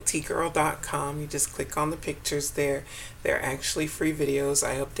tgirl.com. You just click on the pictures there. They're actually free videos.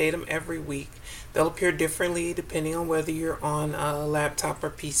 I update them every week. They'll appear differently depending on whether you're on a laptop or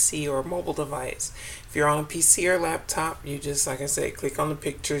PC or a mobile device. If you're on a PC or laptop, you just, like I said, click on the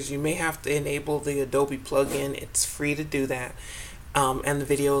pictures. You may have to enable the Adobe plugin. It's free to do that. And the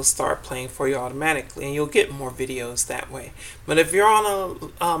videos start playing for you automatically, and you'll get more videos that way. But if you're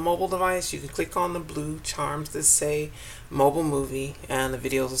on a mobile device, you can click on the blue charms that say mobile movie, and the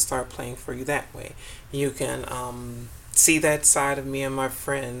videos will start playing for you that way. You can see that side of me and my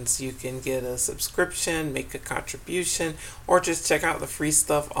friends. You can get a subscription, make a contribution, or just check out the free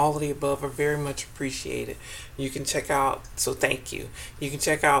stuff. All of the above are very much appreciated. You can check out, so thank you. You can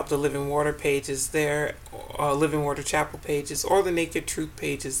check out the Living Water pages there, Living Water Chapel pages, or the Naked Truth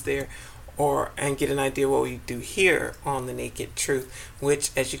pages there, and get an idea what we do here on the Naked Truth,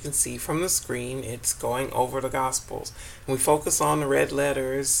 which, as you can see from the screen, it's going over the Gospels. And we focus on the red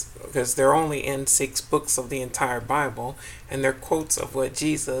letters because they're only in 6 books of the entire Bible, and they're quotes of what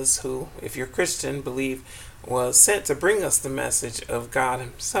Jesus, who, if you're Christian, believe was sent to bring us the message of God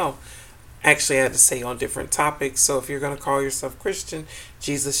himself, actually had to say on different topics. So if you're going to call yourself Christian,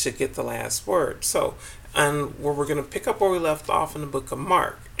 Jesus should get the last word. So, and where we're going to pick up where we left off in the book of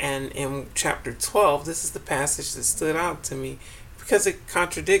Mark. And in chapter 12, this is the passage that stood out to me because it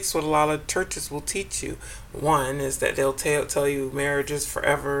contradicts what a lot of churches will teach you. One is that they'll tell you marriage is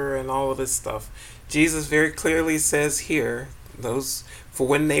forever and all of this stuff. Jesus very clearly says here, for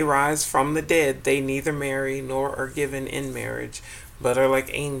when they rise from the dead, they neither marry nor are given in marriage, but are like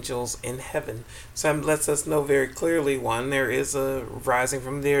angels in heaven. So that lets us know very clearly, one, there is a rising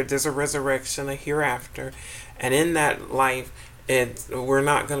from there, there's a resurrection, a hereafter, and in that life, we're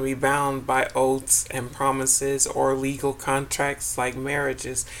not going to be bound by oaths and promises or legal contracts like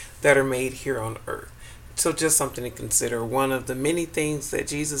marriages that are made here on earth. So just something to consider. One of the many things that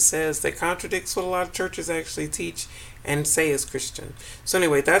Jesus says that contradicts what a lot of churches actually teach and say as Christian. So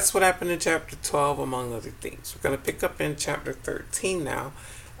anyway, that's what happened in chapter 12, among other things. We're going to pick up in chapter 13 now,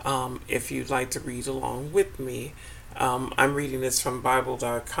 if you'd like to read along with me. I'm reading this from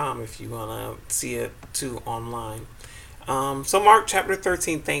Bible.com if you want to see it too online. So Mark chapter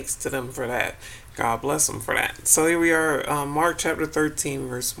 13, thanks to them for that. God bless them for that. So here we are, Mark chapter 13,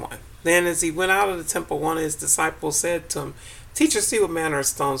 verse 1. Then as he went out of the temple, one of his disciples said to him, "Teacher, see what manner of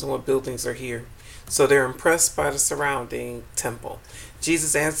stones and what buildings are here." So they're impressed by the surrounding temple.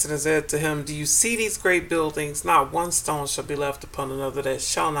 Jesus answered and said to him, "Do you see these great buildings? Not one stone shall be left upon another that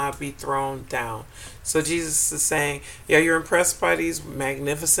shall not be thrown down." So Jesus is saying, yeah, you're impressed by these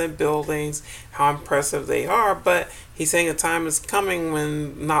magnificent buildings, how impressive they are, but he's saying a time is coming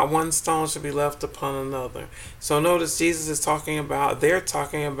when not one stone shall be left upon another. So notice Jesus is they're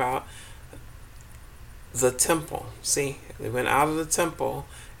talking about the temple. See, they went out of the temple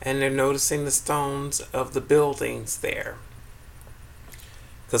and they're noticing the stones of the buildings there.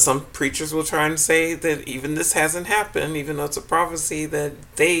 Because some preachers will try and say that even this hasn't happened, even though it's a prophecy that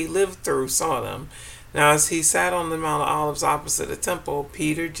they lived through, some of them. Now, as he sat on the Mount of Olives opposite the temple,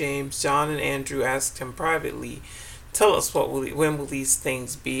 Peter, James, John, and Andrew asked him privately, "Tell us, when will these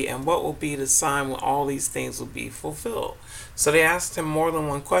things be, and what will be the sign when all these things will be fulfilled?" So they asked him more than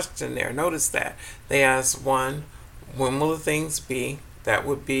one question there. Notice that. They asked, one, when will the things be? That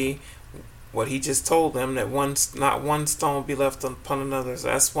would be what he just told them, that not one stone will be left upon another. So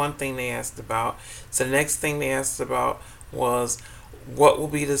that's one thing they asked about. So the next thing they asked about was, what will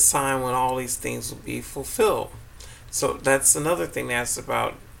be the sign when all these things will be fulfilled? So that's another thing they asked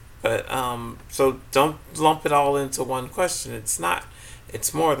about. But so don't lump it all into one question. It's not.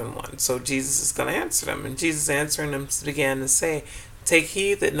 It's more than one. So Jesus is going to answer them. And Jesus answering them began to say, "Take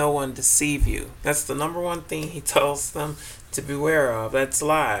heed that no one deceive you." That's the number one thing he tells them to beware of. That's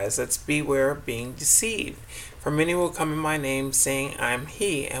lies. That's beware of being deceived. "For many will come in my name, saying, I am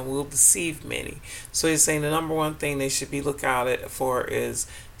he, and will deceive many." So he's saying the number one thing they should be look out for is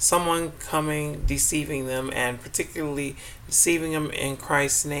someone coming, deceiving them, and particularly deceiving them in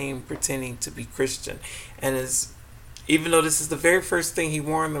Christ's name, pretending to be Christian. And even though this is the very first thing he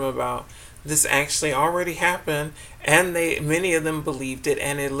warned them about, this actually already happened, and many of them believed it,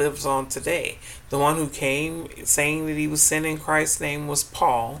 and it lives on today. The one who came saying that he was sent in Christ's name was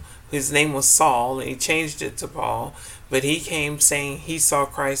Paul. His name was Saul, and he changed it to Paul. But he came saying he saw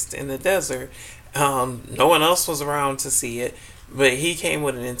Christ in the desert. No one else was around to see it, but he came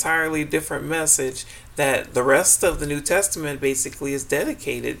with an entirely different message that the rest of the New Testament basically is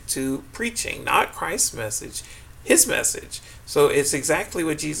dedicated to preaching, not Christ's message, his message. So it's exactly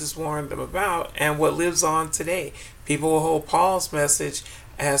what Jesus warned them about and what lives on today. People will hold Paul's message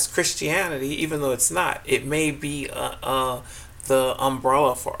as Christianity, even though it's not. It may be the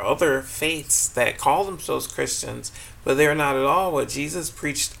umbrella for other faiths that call themselves Christians, but they're not at all what Jesus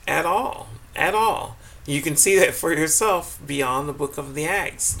preached at all. At all. You can see that for yourself beyond the book of the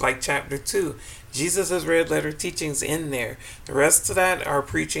Acts, like chapter 2. Jesus has red letter teachings in there. The rest of that are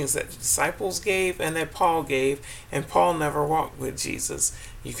preachings that the disciples gave and that Paul gave, and Paul never walked with Jesus.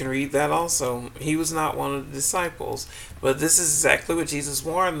 You can read that also. He was not one of the disciples. But this is exactly what Jesus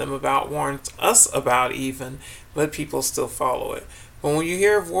warned them about, warned us about even, but people still follow it. But when you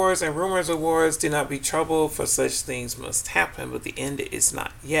hear of wars and rumors of wars, do not be troubled, for such things must happen, but the end is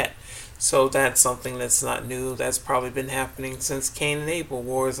not yet. So that's something that's not new. That's probably been happening since Cain and Abel,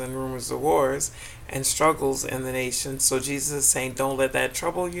 wars and rumors of wars and struggles in the nation. So Jesus is saying, don't let that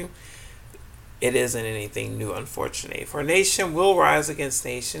trouble you. It isn't anything new, unfortunately. For nation will rise against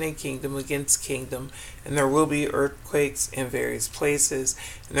nation and kingdom against kingdom, and there will be earthquakes in various places,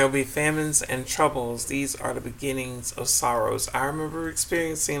 and there will be famines and troubles. These are the beginnings of sorrows. I remember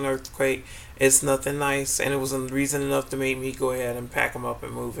experiencing an earthquake. It's nothing nice, and it was reason enough to make me go ahead and pack them up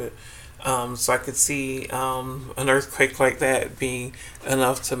and move it. So I could see an earthquake like that being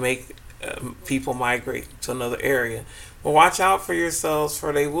enough to make people migrate to another area. But watch out for yourselves,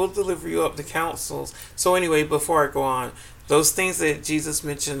 for they will deliver you up to councils. So anyway, before I go on, those things that Jesus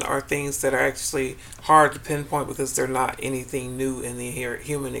mentioned are things that are actually hard to pinpoint because they're not anything new in the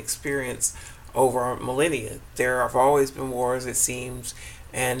human experience over millennia. There have always been wars, it seems,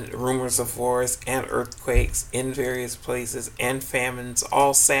 and rumors of wars and earthquakes in various places and famines.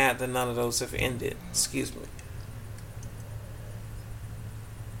 All sad that none of those have ended. Excuse me.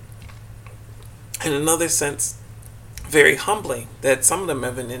 In another sense, very humbling that some of them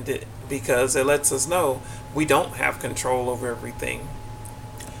haven't ended, because it lets us know we don't have control over everything.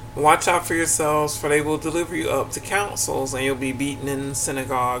 Watch out for yourselves, for they will deliver you up to councils, and you'll be beaten in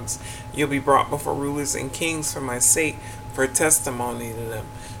synagogues. You'll be brought before rulers and kings for my sake, for testimony to them.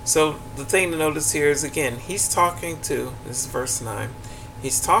 So the thing to notice here is, again, he's talking to, this is verse 9,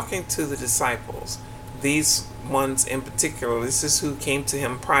 he's talking to the disciples. These ones in particular, this is who came to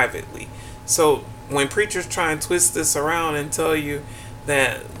him privately. So when preachers try and twist this around and tell you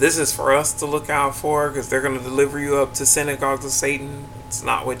that this is for us to look out for because they're going to deliver you up to synagogues of Satan, it's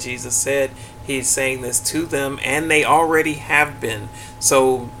not what Jesus said. He's saying this to them, and they already have been.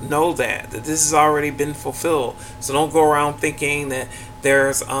 So know that this has already been fulfilled. So don't go around thinking that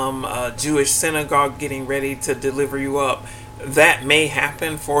there's a Jewish synagogue getting ready to deliver you up. That may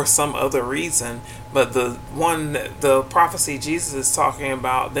happen for some other reason, but the prophecy Jesus is talking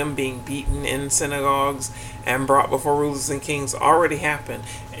about, them being beaten in synagogues and brought before rulers and kings, already happened,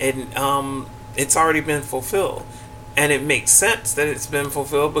 and it's already been fulfilled. And it makes sense that it's been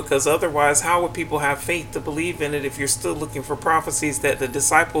fulfilled, because otherwise, how would people have faith to believe in it if you're still looking for prophecies that the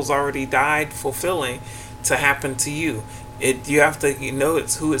disciples already died fulfilling to happen to you? You have to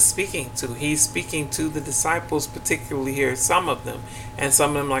it's who it's speaking to. He's speaking to the disciples, particularly here, some of them. And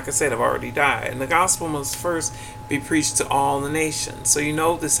some of them, like I said, have already died. And the gospel must first be preached to all the nations. So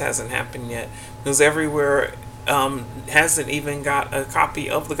this hasn't happened yet, because everywhere hasn't even got a copy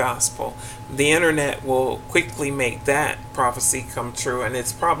of the gospel. The internet will quickly make that prophecy come true, and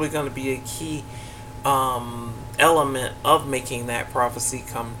it's probably going to be a key element of making that prophecy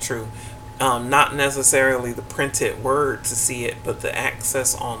come true. Not necessarily the printed word to see it, but the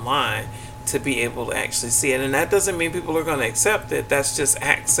access online to be able to actually see it. And that doesn't mean people are going to accept it. That's just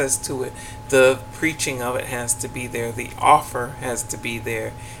access to it. The preaching of it has to be there. The offer has to be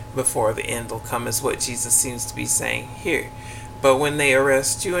there before the end will come, is what Jesus seems to be saying here. But when they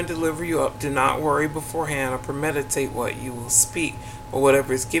arrest you and deliver you up, do not worry beforehand or premeditate what you will speak. But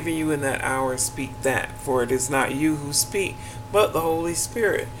whatever is given you in that hour, speak that. For it is not you who speak, but the Holy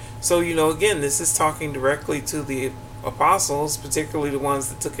Spirit. So, again, this is talking directly to the apostles, particularly the ones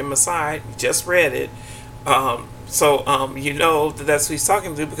that took him aside. You just read it. That's who he's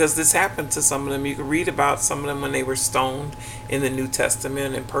talking to, because this happened to some of them. You can read about some of them when they were stoned in the New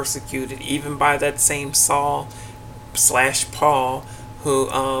Testament and persecuted, even by that same Saul/Paul,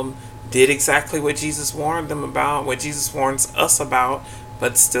 who did exactly what Jesus warned them about, what Jesus warns us about,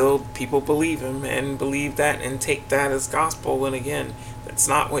 but still people believe him and believe that and take that as gospel, when again, that's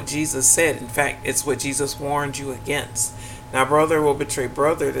not what Jesus said. In fact, it's what Jesus warned you against. Now, brother will betray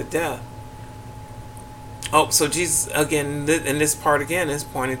brother to death. So Jesus, again, and this part again is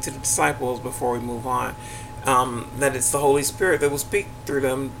pointing to the disciples before we move on. That it's the Holy Spirit that will speak through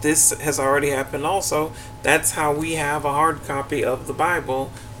them. This has already happened also. That's how we have a hard copy of the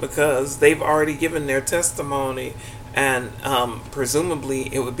Bible, because they've already given their testimony. And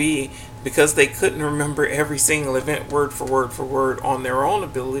presumably it would be because they couldn't remember every single event word for word on their own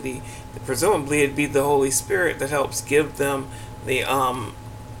ability. Presumably it'd be the Holy Spirit that helps give them the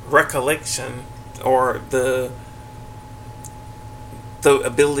recollection or the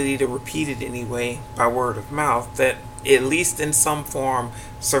ability to repeat it anyway by word of mouth, that at least in some form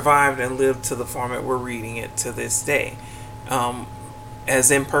survived and lived to the format we're reading it to this day,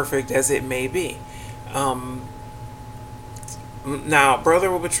 as imperfect as it may be. Now, brother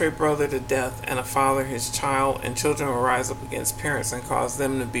will betray brother to death, and a father his child, and children will rise up against parents and cause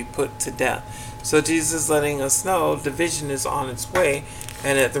them to be put to death. So Jesus is letting us know division is on its way,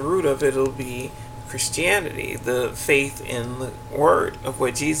 and at the root of it will be Christianity, the faith in the word of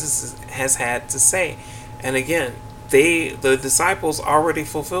what Jesus has had to say. And again, the disciples already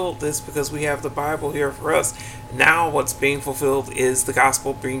fulfilled this because we have the Bible here for us. Now what's being fulfilled is the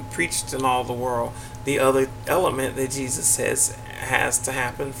gospel being preached in all the world. The other element that Jesus says has to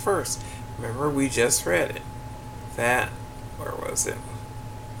happen first. Remember, we just read it. Where was it?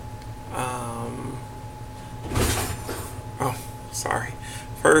 Sorry.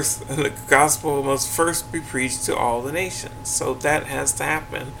 First, the gospel must first be preached to all the nations. So that has to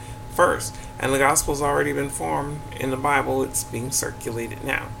happen first. And the gospel's already been formed in the Bible. It's being circulated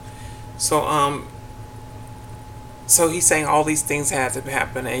now. So he's saying all these things had to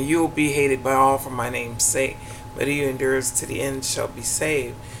happen, and you will be hated by all for my name's sake, but he who endures to the end shall be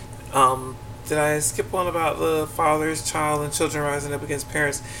saved. Did I skip on about the father's child and children rising up against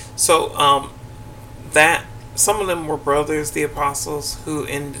parents? So that some of them were brothers, the apostles, who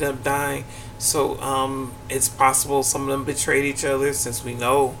ended up dying. So it's possible some of them betrayed each other, since we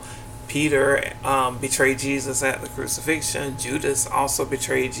know Peter betrayed Jesus at the crucifixion. Judas also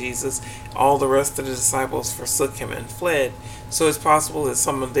betrayed Jesus. All the rest of the disciples forsook him and fled. So it's possible that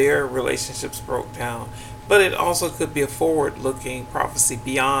some of their relationships broke down. But it also could be a forward-looking prophecy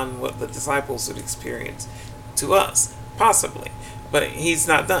beyond what the disciples would experience to us, possibly. But he's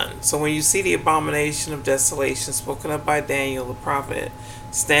not done. So when you see the abomination of desolation spoken of by Daniel the prophet,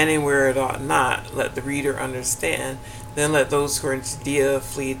 standing where it ought not, let the reader understand. Then let those who are in Judea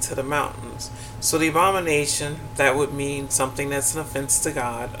flee to the mountains. So the abomination, that would mean something that's an offense to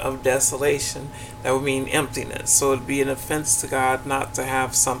God. Of desolation, that would mean emptiness. So it would be an offense to God not to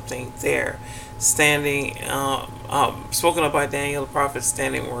have something there. Standing, spoken of by Daniel the prophet,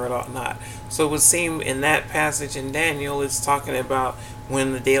 standing where it ought not. So it would seem in that passage in Daniel, it's talking about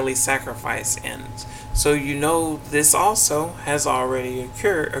when the daily sacrifice ends. So you know this also has already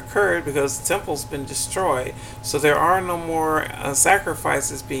occurred because the temple's been destroyed. So there are no more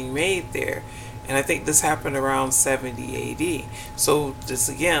sacrifices being made there. And I think this happened around 70 AD. So this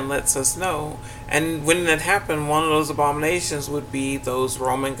again lets us know. And when that happened, one of those abominations would be those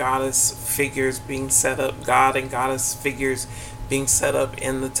Roman goddess figures being set up, god and goddess figures being set up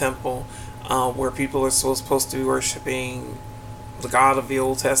in the temple, where people are supposed to be worshiping the God of the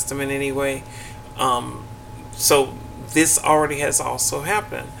Old Testament anyway. So this already has also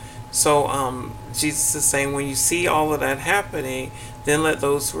happened. So Jesus is saying, when you see all of that happening, then let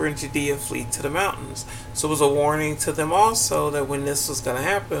those who are in Judea flee to the mountains. So it was a warning to them also that when this was going to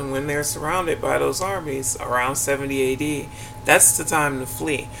happen, when they're surrounded by those armies around 70 AD, that's the time to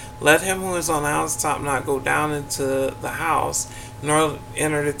flee. Let him who is on the housetop not go down into the house, nor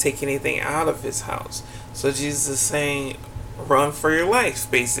enter to take anything out of his house. So Jesus is saying, run for your life,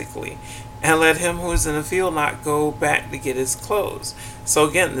 basically. And let him who is in the field not go back to get his clothes. So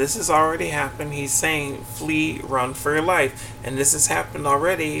again, this has already happened. He's saying, flee, run for your life. And this has happened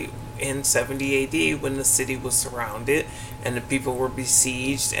already in 70 AD when the city was surrounded and the people were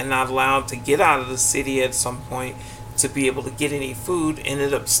besieged and not allowed to get out of the city at some point to be able to get any food,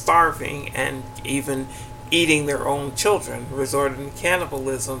 ended up starving and even eating their own children, resorting to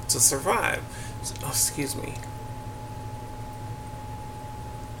cannibalism to survive. Excuse me.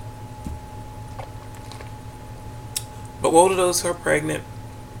 But woe to those who are pregnant,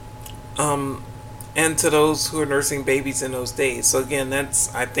 and to those who are nursing babies in those days. So again,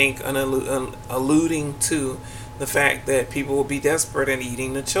 that's, I think, alluding to the fact that people will be desperate and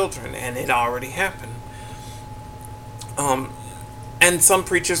eating the children, and it already happened. And some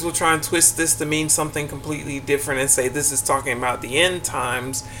preachers will try and twist this to mean something completely different and say this is talking about the end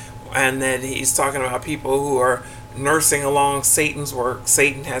times, and that he's talking about people who are nursing along Satan's work.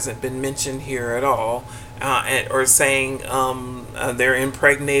 Satan hasn't been mentioned here at all. Or saying they're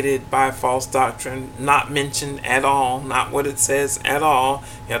impregnated by false doctrine, not mentioned at all, not what it says at all.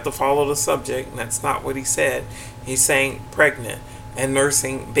 You have to follow the subject, and that's not what he said. He's saying pregnant. and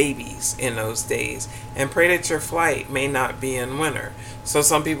nursing babies in those days, and pray that your flight may not be in winter. So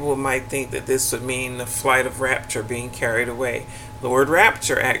some people might think that this would mean the flight of rapture, being carried away. The word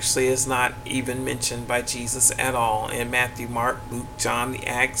rapture actually is not even mentioned by Jesus at all in Matthew, Mark, Luke, John, the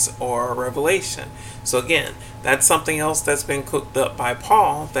Acts, or Revelation. So again, that's something else that's been cooked up by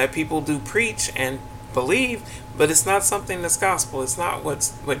Paul that people do preach and believe, but it's not something that's gospel. It's not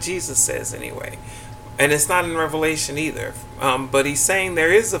what Jesus says anyway. And it's not in Revelation either. But he's saying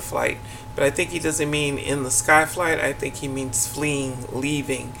there is a flight, but I think he doesn't mean in the sky flight. I think he means fleeing,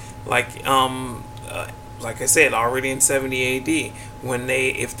 leaving, like I said, already in 70 A.D., when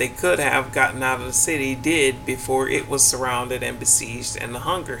if they could have gotten out of the city, did before it was surrounded and besieged and the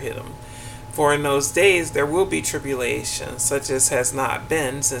hunger hit them. For in those days there will be tribulation, such as has not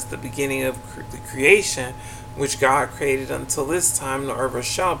been since the beginning of the creation, which God created until this time, nor ever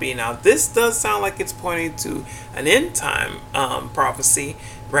shall be. Now, this does sound like it's pointing to an end time prophecy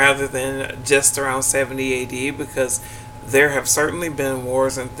rather than just around 70 A.D., because there have certainly been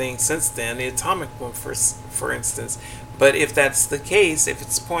wars and things since then, the atomic one for instance. But if that's the case, if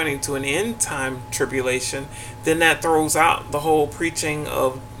it's pointing to an end time tribulation, then that throws out the whole preaching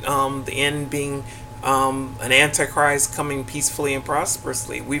of the end being an antichrist coming peacefully and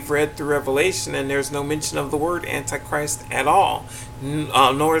prosperously. We've read through Revelation and there's no mention of the word antichrist at all.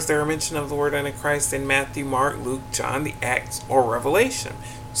 Nor is there a mention of the word antichrist in Matthew, Mark, Luke, John, the Acts, or Revelation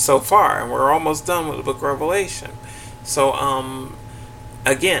so far. And we're almost done with the book of Revelation. So,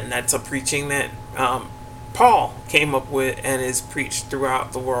 again, that's a preaching that Paul came up with and is preached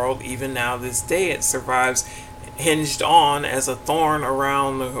throughout the world. Even now, this day, it survives, hinged on as a thorn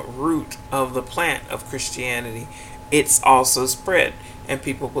around the root of the plant of Christianity. It's also spread, and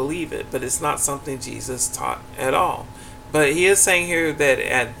people believe it, but it's not something Jesus taught at all. But he is saying here that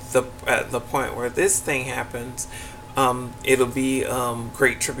at the point where this thing happens, it'll be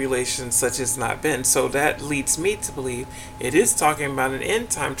great tribulation such as not been. So that leads me to believe it is talking about an end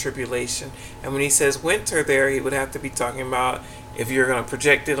time tribulation. And when he says winter there, he would have to be talking about, if you're going to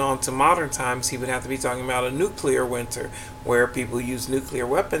project it onto modern times, he would have to be talking about a nuclear winter where people use nuclear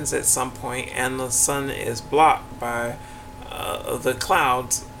weapons at some point and the sun is blocked by the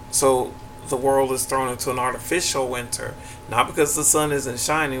clouds. So the world is thrown into an artificial winter, not because the sun isn't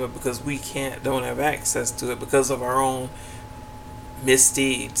shining, but because we don't have access to it because of our own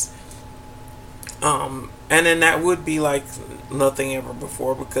misdeeds. And then that would be like nothing ever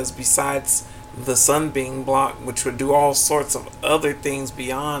before, because besides the sun being blocked, which would do all sorts of other things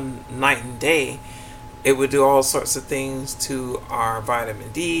beyond night and day, it would do all sorts of things to our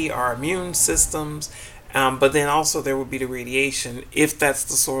vitamin D, our immune systems. But then also there would be the radiation, if that's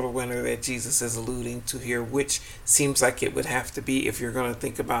the sort of winter that Jesus is alluding to here, which seems like it would have to be if you're going to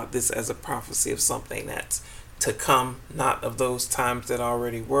think about this as a prophecy of something that's to come, not of those times that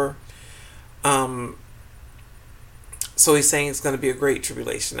already were. So he's saying it's going to be a great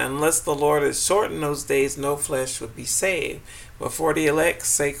tribulation. Unless the Lord had shortened those days, no flesh would be saved. But for the elect's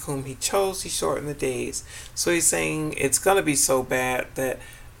sake whom he chose, he shortened the days. So he's saying it's going to be so bad that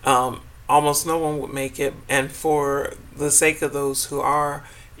almost no one would make it. And for the sake of those who are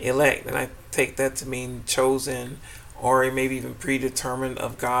elect, and I take that to mean chosen or maybe even predetermined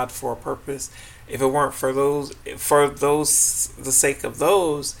of God for a purpose, if it weren't for the sake of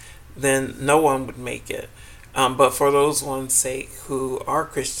those, then no one would make it. But for those one's sake who are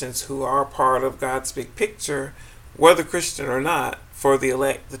Christians, who are part of God's big picture, whether Christian or not, for the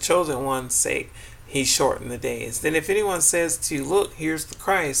elect, the chosen one's sake, he shortened the days. Then if anyone says to you, look, here's the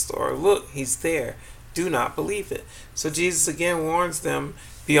Christ, or look, he's there, do not believe it. So Jesus again warns them,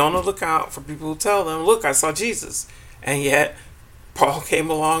 be on the lookout for people who tell them, look, I saw Jesus. And yet Paul came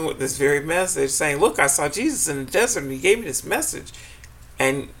along with this very message saying, look, I saw Jesus in the desert and he gave me this message.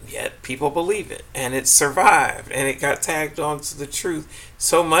 And yet people believe it, and it survived, and it got tagged onto the truth,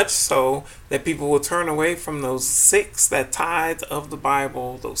 so much so that people will turn away from those that tithe of the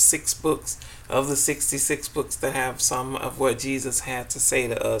Bible, those 6 books of the 66 books that have some of what Jesus had to say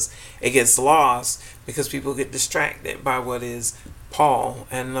to us. It gets lost because people get distracted by what is Paul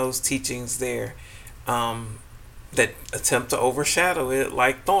and those teachings there that attempt to overshadow it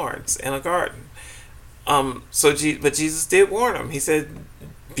like thorns in a garden. But Jesus did warn them. He said,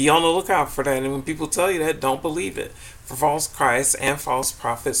 be on the lookout for that. And when people tell you that, don't believe it. For false Christs and false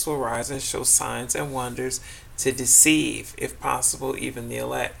prophets will rise and show signs and wonders to deceive, if possible, even the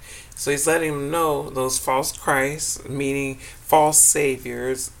elect. So he's letting them know those false Christs, meaning false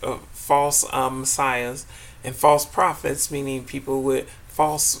saviors, false messiahs, and false prophets, meaning people with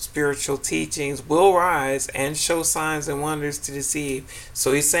false spiritual teachings will rise and show signs and wonders to deceive.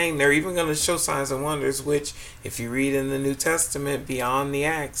 So he's saying they're even going to show signs and wonders, which if you read in the New Testament beyond the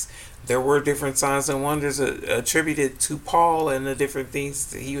Acts, there were different signs and wonders attributed to Paul and the different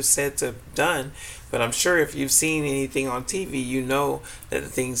things that he was said to have done. But I'm sure if you've seen anything on TV, you know that the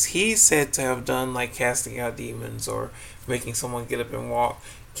things he's said to have done, like casting out demons or making someone get up and walk,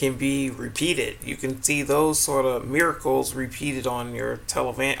 can be repeated. You can see those sort of miracles repeated on your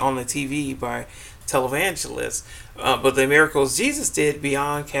on the TV by televangelists. But the miracles Jesus did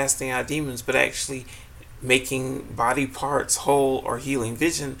beyond casting out demons, but actually making body parts whole or healing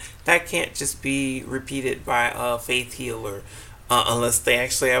vision, that can't just be repeated by a faith healer unless they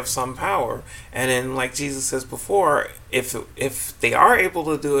actually have some power. And then, like Jesus says before, if they are able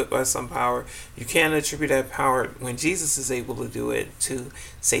to do it by some power, you can't attribute that power when Jesus is able to do it to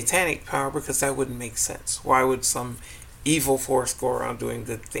satanic power, because that wouldn't make sense. Why would some evil force go around doing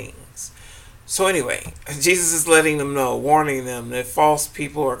good things? So anyway, Jesus is letting them know, warning them that false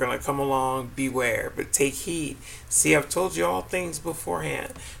people are going to come along. Beware, but take heed. See, I've told you all things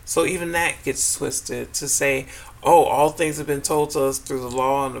beforehand. So even that gets twisted to say, oh, all things have been told to us through the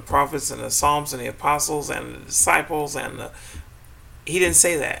law and the prophets and the Psalms and the apostles and the disciples He didn't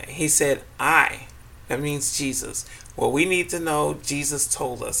say that. He said, I. That means Jesus. What we need to know, Jesus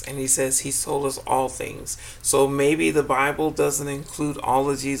told us, and he says he's told us all things. So maybe the Bible doesn't include all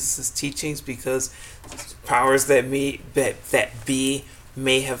of Jesus' teachings because powers that be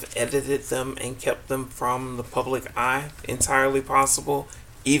may have edited them and kept them from the public eye. Entirely possible,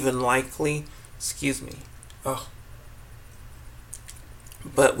 even likely. Excuse me. Oh.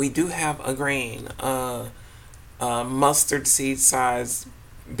 But we do have a grain, mustard seed size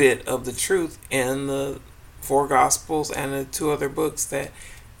bit of the truth in the 4 Gospels and the 2 other books that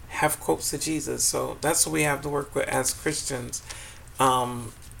have quotes of Jesus. So that's what we have to work with as Christians,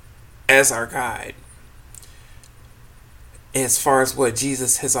 as our guide, as far as what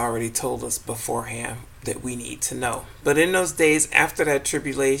Jesus has already told us beforehand that we need to know. But in those days after that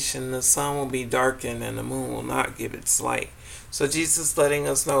tribulation, the sun will be darkened and the moon will not give its light. So Jesus is letting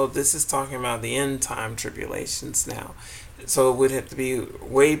us know this is talking about the end time tribulations now. So it would have to be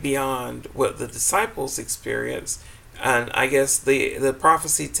way beyond what the disciples experienced. And I guess the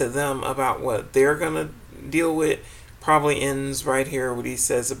prophecy to them about what they're going to deal with probably ends right here, what he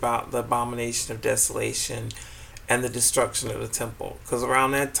says about the abomination of desolation and the destruction of the temple. Because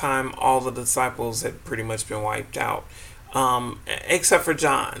around that time, all the disciples had pretty much been wiped out. Except for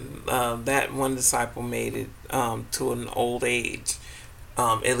John. That one disciple made it to an old age.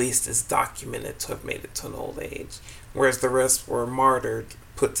 At least it's documented to have made it to an old age. Whereas the rest were martyred,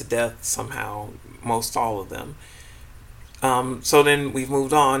 put to death somehow, most all of them. So then we've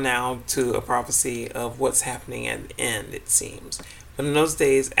moved on now to a prophecy of what's happening at the end, it seems. But in those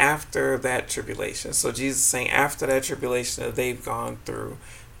days after that tribulation, so Jesus is saying after that tribulation that they've gone through,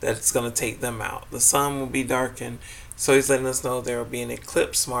 that it's going to take them out. The sun will be darkened. So he's letting us know there will be an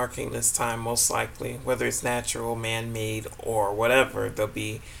eclipse marking this time, most likely, whether it's natural, man-made, or whatever. There'll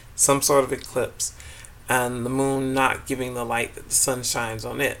be some sort of eclipse. And the moon not giving the light that the sun shines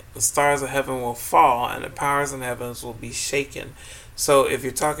on it. The stars of heaven will fall, and the powers in the heavens will be shaken. So if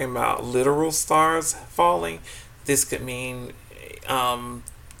you're talking about literal stars falling, this could mean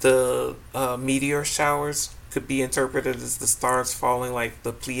the meteor showers could be interpreted as the stars falling, like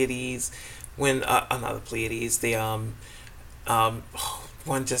the Pleiades. When not the Pleiades, the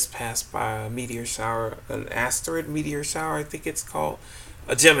one just passed by, a meteor shower, an asteroid meteor shower, I think it's called.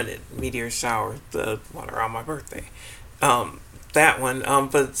 A Geminid meteor shower, the one around my birthday. That one.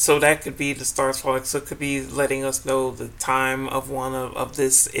 But so that could be the stars falling. So it could be letting us know the time of one of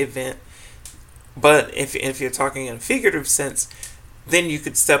this event. But if you're talking in a figurative sense, then you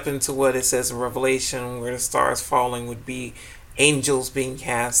could step into what it says in Revelation, where the stars falling would be angels being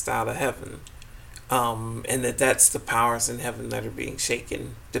cast out of heaven. And that's the powers in heaven that are being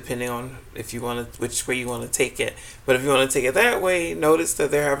shaken, depending on if you want to, which way you want to take it. But if you want to take it that way, notice that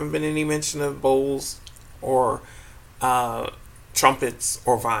there haven't been any mention of bowls or trumpets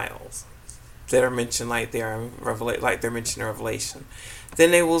or vials that are mentioned like they are in like they're mentioned in Revelation.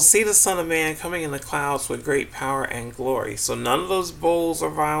 Then they will see the Son of Man coming in the clouds with great power and glory. So none of those bowls or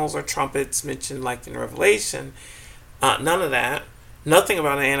vials or trumpets mentioned like in Revelation. None of that. Nothing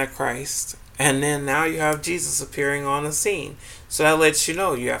about an Antichrist. And then now you have Jesus appearing on the scene. So that lets you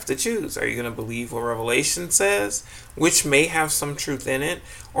know you have to choose. Are you going to believe what Revelation says, which may have some truth in it,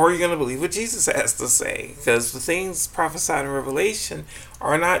 or are you going to believe what Jesus has to say? Because the things prophesied in Revelation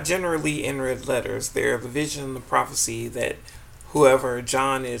are not generally in red letters. They're the vision, the prophecy that whoever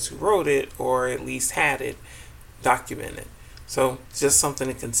John is who wrote it, or at least had it, documented. So just something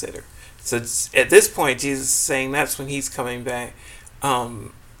to consider. So at this point, Jesus is saying that's when he's coming back.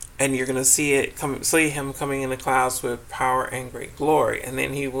 And you're going to see him coming in the clouds with power and great glory. And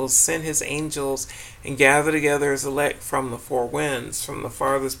then he will send his angels and gather together his elect from the four winds, from the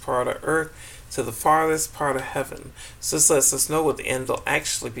farthest part of earth to the farthest part of heaven. So this lets us know what the end will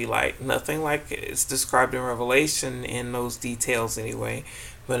actually be like. Nothing like it's described in Revelation in those details anyway.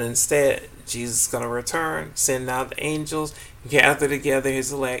 But instead, Jesus is going to return, send out the angels, gather together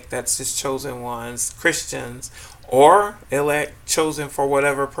his elect, that's his chosen ones, Christians, or elect, chosen for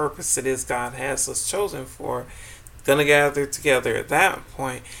whatever purpose it is God has us chosen for, gonna gather together at that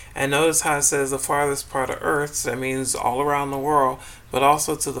point. And notice how it says the farthest part of earth, so that means all around the world, but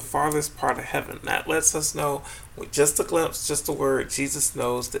also to the farthest part of heaven. That lets us know, with just a glimpse, just a word, Jesus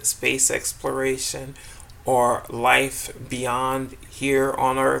knows that space exploration or life beyond here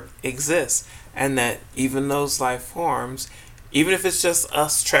on earth exists, and that even those life forms, even if it's just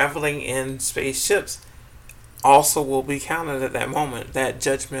us traveling in spaceships, also will be counted at that moment. That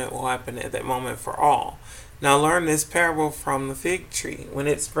judgment will happen at that moment for all. Now learn this parable from the fig tree. When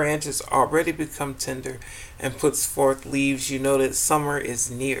its branches already become tender and puts forth leaves, you know that summer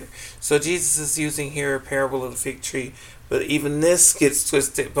is near. So Jesus is using here a parable of the fig tree, but even this gets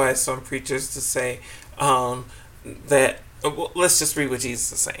twisted by some preachers to say that, well, let's just read what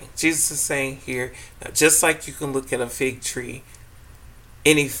Jesus is saying. Jesus is saying here, just like you can look at a fig tree,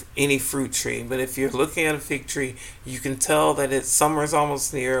 any fruit tree, but if you're looking at a fig tree, you can tell that it's summer's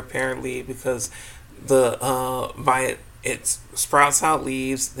almost near, apparently, because it sprouts out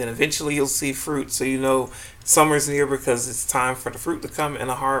leaves, then eventually you'll see fruit, so you know summer's near because it's time for the fruit to come and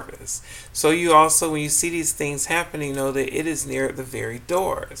a harvest. So you also, when you see these things happening, know that it is near the very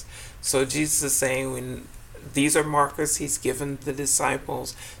doors. So Jesus is saying, when these are markers he's given the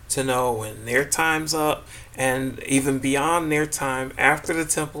disciples to know when their time's up, and even beyond their time, after the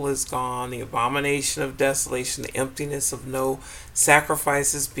temple is gone, the abomination of desolation, the emptiness of no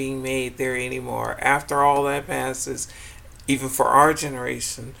sacrifices being made there anymore. After all that passes, even for our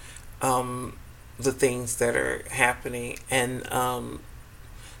generation, the things that are happening. And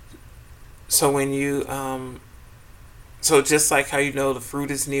so when you so just like how you know the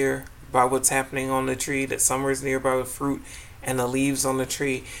fruit is near by what's happening on the tree, that summer is near by the fruit and the leaves on the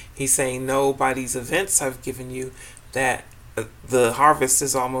tree, he's saying, no, by these events I've given you, that the harvest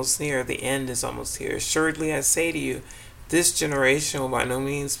is almost near, the end is almost here. Assuredly I say to you, this generation will by no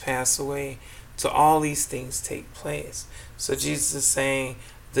means pass away till all these things take place. So Jesus is saying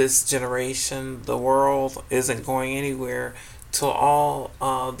this generation, the world, isn't going anywhere till all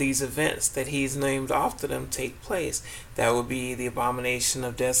these events that he's named after them take place. That would be the abomination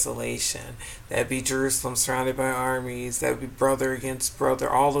of desolation. That would be Jerusalem surrounded by armies. That would be brother against brother.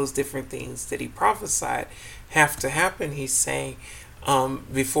 All those different things that he prophesied have to happen, he's saying,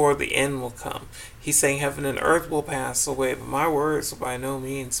 before the end will come. He's saying heaven and earth will pass away, but my words will by no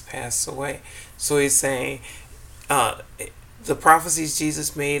means pass away. So he's saying the prophecies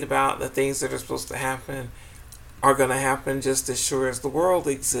Jesus made about the things that are supposed to happen are going to happen just as sure as the world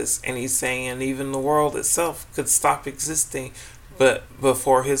exists. And he's saying, and even the world itself could stop existing, but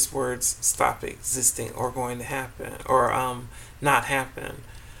before his words stop existing or going to happen, or not happen.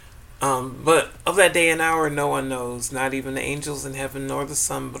 But of that day and hour no one knows, not even the angels in heaven nor the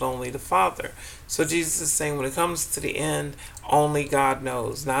Son, but only the Father. So Jesus is saying when it comes to the end, only God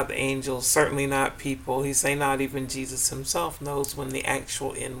knows, not the angels, certainly not people. He's saying not even Jesus himself knows when the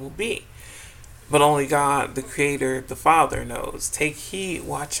actual end will be. But only God, the Creator, the Father, knows. Take heed,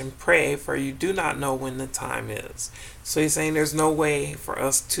 watch, and pray, for you do not know when the time is. So he's saying there's no way for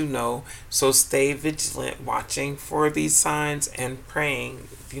us to know. So stay vigilant, watching for these signs and praying,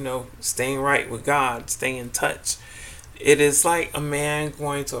 staying right with God, staying in touch. It is like a man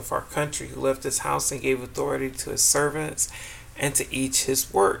going to a far country who left his house and gave authority to his servants and to each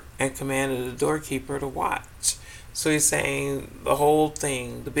his work, and commanded the doorkeeper to watch. So he's saying the whole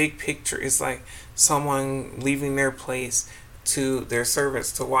thing, the big picture, is like someone leaving their place to their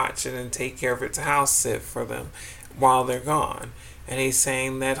servants to watch it and take care of it, to house sit for them while they're gone. And he's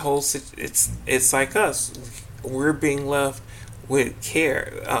saying that it's like us. We're being left with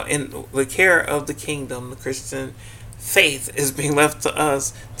care, in the care of the kingdom. The Christian faith is being left to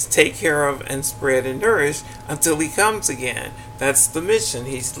us to take care of and spread and nourish until he comes again. That's the mission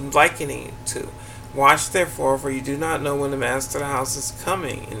he's likening it to. Watch therefore, for you do not know when the master of the house is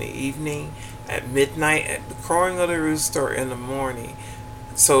coming, in the evening, at midnight, at the crowing of the rooster, or in the morning.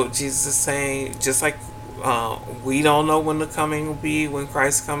 So Jesus is saying, just like we don't know when the coming will be, when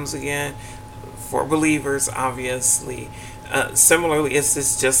Christ comes again, for believers, obviously, Similarly,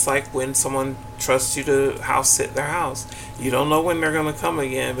 it's just like when someone trusts you to house sit their house. You don't know when they're going to come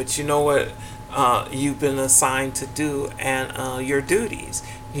again, but you know what you've been assigned to do and your duties.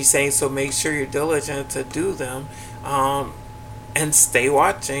 He's saying, so make sure you're diligent to do them, and stay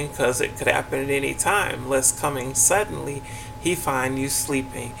watching, because it could happen at any time, lest coming suddenly he find you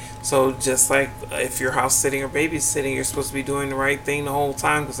sleeping. So just like if you're house sitting or babysitting, you're supposed to be doing the right thing the whole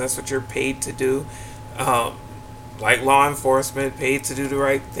time, because that's what you're paid to do. Like law enforcement, paid to do the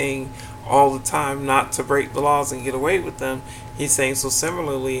right thing all the time, not to break the laws and get away with them. He's saying, so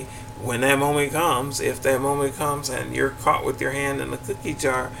similarly, when that moment comes, if that moment comes and you're caught with your hand in the cookie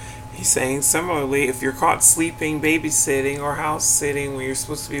jar, he's saying similarly, if you're caught sleeping, babysitting, or house sitting when you're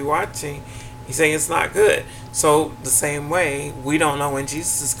supposed to be watching, he's saying it's not good. So the same way, we don't know when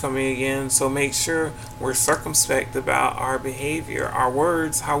Jesus is coming again, so make sure we're circumspect about our behavior, our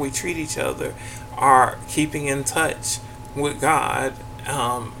words, how we treat each other, our keeping in touch with God.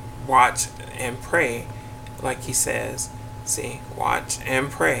 Watch and pray, like he says. See, watch and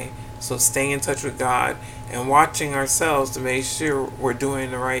pray. So staying in touch with God and watching ourselves to make sure we're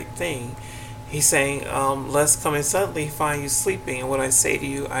doing the right thing. He's saying, lest coming suddenly find you sleeping. And what I say to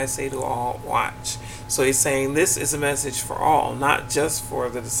you, I say to all, watch. So he's saying this is a message for all, not just for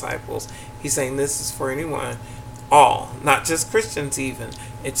the disciples. He's saying this is for anyone, all, not just Christians even.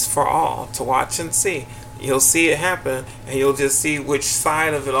 It's for all to watch and see. You'll see it happen, and you'll just see which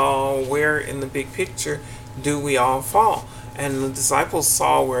side of it all, where in the big picture do we all fall. And the disciples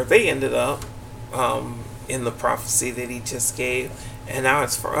saw where they ended up in the prophecy that he just gave. And now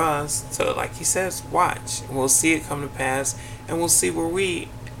it's for us to, like he says, watch. And we'll see it come to pass. And we'll see where we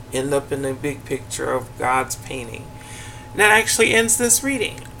end up in the big picture of God's painting. And that actually ends this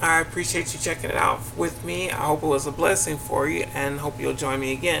reading. I appreciate you checking it out with me. I hope it was a blessing for you, and hope you'll join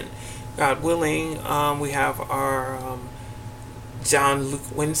me again. God willing, we have our John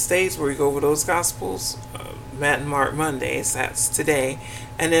Luke Wednesdays where we go over those Gospels. Matt and Mark Mondays, that's today.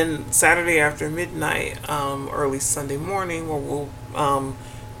 And then Saturday after midnight, early Sunday morning, where we'll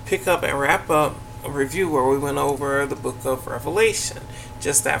pick up and wrap up a review where we went over the book of Revelation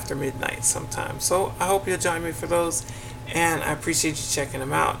just after midnight sometime. So I hope you'll join me for those, and I appreciate you checking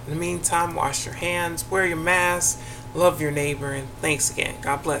them out. In the meantime, wash your hands, wear your mask, love your neighbor, and thanks again.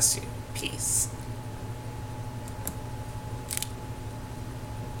 God bless you. Peace.